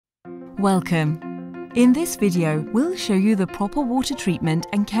Welcome! In this video, we'll show you the proper water treatment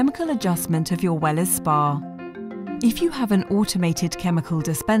and chemical adjustment of your Wellis spa. If you have an automated chemical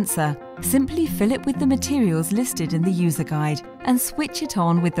dispenser, simply fill it with the materials listed in the user guide and switch it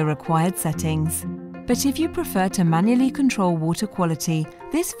on with the required settings. But if you prefer to manually control water quality,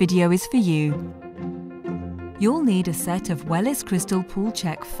 this video is for you. You'll need a set of Wellis Crystal Pool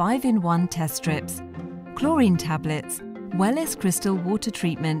Check 5-in-1 test strips, chlorine tablets, Wellis Crystal water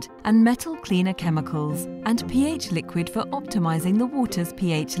treatment and metal cleaner chemicals, and pH liquid for optimizing the water's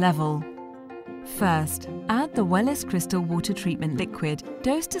pH level. First, add the Wellis Crystal water treatment liquid,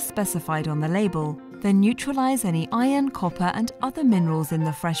 dosed as specified on the label, then neutralize any iron, copper and other minerals in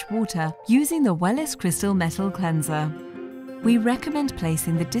the fresh water using the Wellis Crystal metal cleanser. We recommend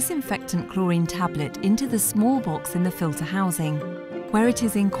placing the disinfectant chlorine tablet into the small box in the filter housing, where it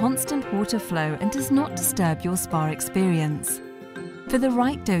is in constant water flow and does not disturb your spa experience. For the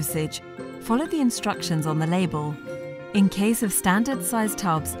right dosage, follow the instructions on the label. In case of standard size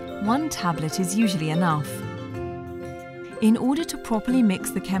tubs, 1 tablet is usually enough. In order to properly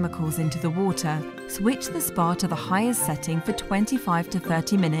mix the chemicals into the water, switch the spa to the highest setting for 25 to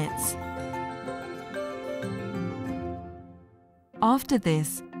 30 minutes. After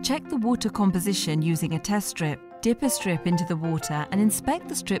this, check the water composition using a test strip. Dip a strip into the water and inspect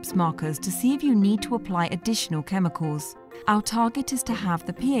the strip's markers to see if you need to apply additional chemicals. Our target is to have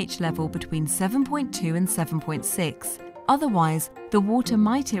the pH level between 7.2 and 7.6. Otherwise, the water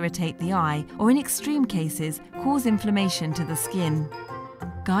might irritate the eye or in extreme cases cause inflammation to the skin.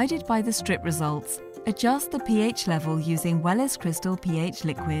 Guided by the strip results, adjust the pH level using Wellis Crystal pH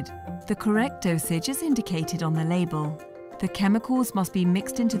liquid. The correct dosage is indicated on the label. The chemicals must be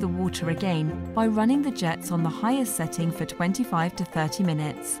mixed into the water again by running the jets on the highest setting for 25 to 30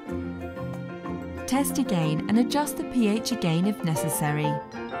 minutes. Test again and adjust the pH again if necessary.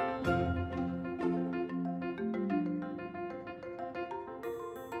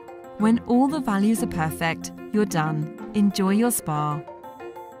 When all the values are perfect, you're done. Enjoy your spa.